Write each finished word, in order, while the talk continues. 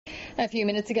A few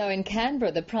minutes ago in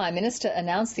Canberra, the Prime Minister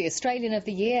announced the Australian of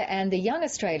the Year and the Young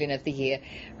Australian of the Year.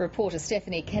 Reporter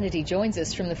Stephanie Kennedy joins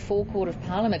us from the forecourt of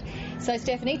Parliament. So,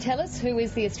 Stephanie, tell us, who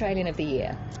is the Australian of the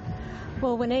Year?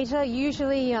 Well, Juanita,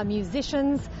 usually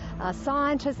musicians,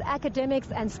 scientists, academics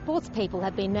and sports people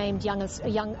have been named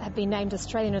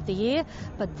Australian of the Year,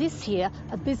 but this year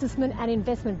a businessman and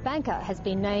investment banker has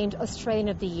been named Australian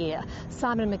of the Year.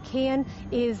 Simon McKeon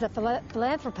is a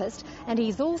philanthropist and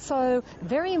he's also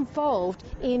very involved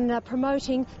in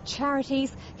promoting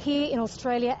charities here in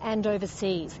Australia and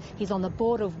overseas. He's on the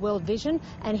board of World Vision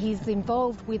and he's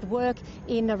involved with work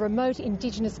in remote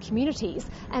Indigenous communities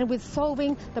and with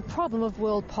solving the problem of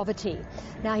world poverty.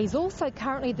 Now, he's also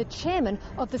currently the chairman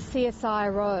of the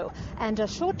CSIRO, and a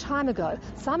short time ago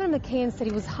Simon McKeon said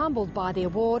he was humbled by the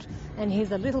award, and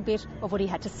here's a little bit of what he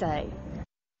had to say.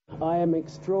 I am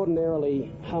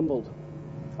extraordinarily humbled.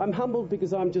 I'm humbled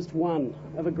because I'm just one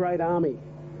of a great army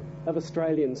of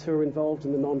Australians who are involved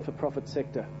in the non-for-profit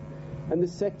sector, and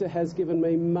this sector has given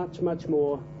me much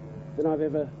more than I've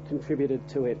ever contributed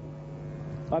to it.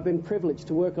 I've been privileged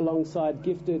to work alongside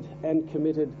gifted and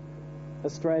committed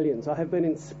Australians. I have been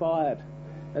inspired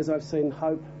as I've seen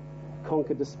hope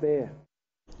conquer despair.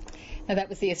 Now, that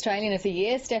was the Australian of the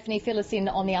Year. Stephanie, fill us in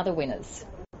on the other winners.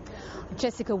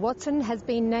 Jessica Watson has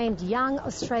been named Young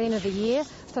Australian of the Year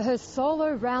for her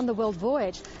solo round-the-world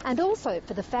voyage and also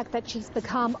for the fact that she's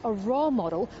become a role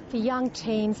model for young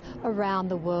teens around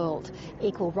the world.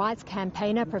 Equal rights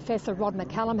campaigner Professor Rod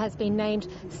McCallum has been named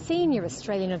Senior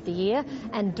Australian of the Year,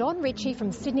 and Don Ritchie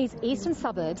from Sydney's eastern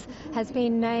suburbs has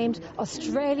been named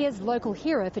Australia's local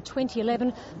hero for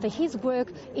 2011 for his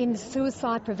work in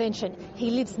suicide prevention.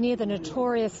 He lives near the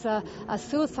notorious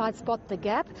suicide spot The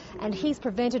Gap, and he's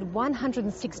prevented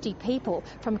 160 people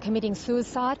from committing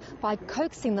suicide by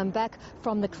coaxing them back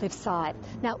from the cliffside.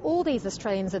 Now, all these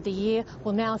Australians of the Year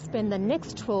will now spend the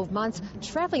next 12 months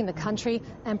travelling the country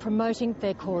and promoting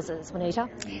their causes. Juanita?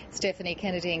 Stephanie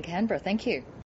Kennedy in Canberra, thank you.